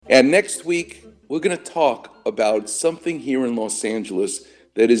And next week, we're going to talk about something here in Los Angeles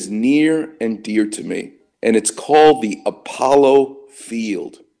that is near and dear to me. And it's called the Apollo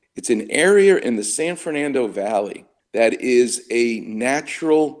Field. It's an area in the San Fernando Valley that is a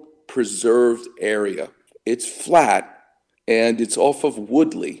natural preserved area. It's flat and it's off of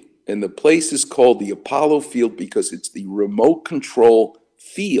Woodley. And the place is called the Apollo Field because it's the remote control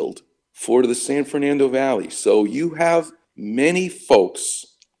field for the San Fernando Valley. So you have many folks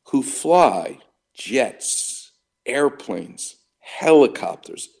who fly jets, airplanes,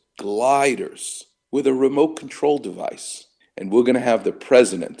 helicopters, gliders with a remote control device. And we're going to have the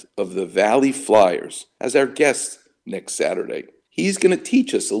president of the Valley Flyers as our guest next Saturday. He's going to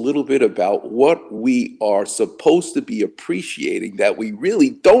teach us a little bit about what we are supposed to be appreciating that we really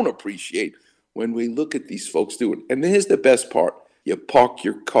don't appreciate when we look at these folks doing. And here's the best part. You park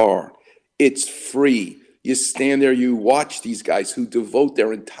your car. It's free. You stand there, you watch these guys who devote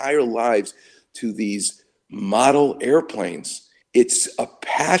their entire lives to these model airplanes. It's a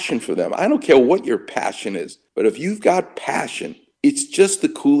passion for them. I don't care what your passion is, but if you've got passion, it's just the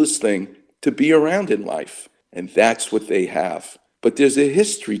coolest thing to be around in life. And that's what they have. But there's a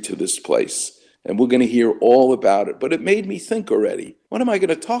history to this place, and we're going to hear all about it. But it made me think already, what am I going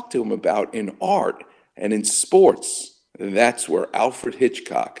to talk to him about in art and in sports? And that's where Alfred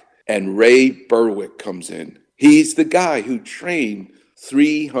Hitchcock and Ray Berwick comes in. He's the guy who trained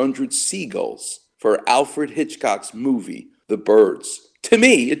 300 seagulls for Alfred Hitchcock's movie, The Birds. To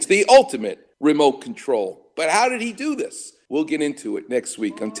me, it's the ultimate remote control. But how did he do this? We'll get into it next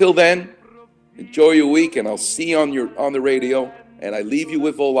week. Until then, enjoy your week, and I'll see you on the radio. And I leave you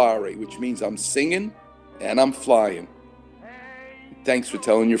with Volare, which means I'm singing and I'm flying. Thanks for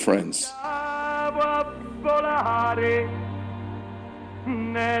telling your friends.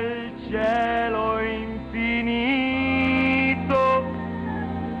 Nel cielo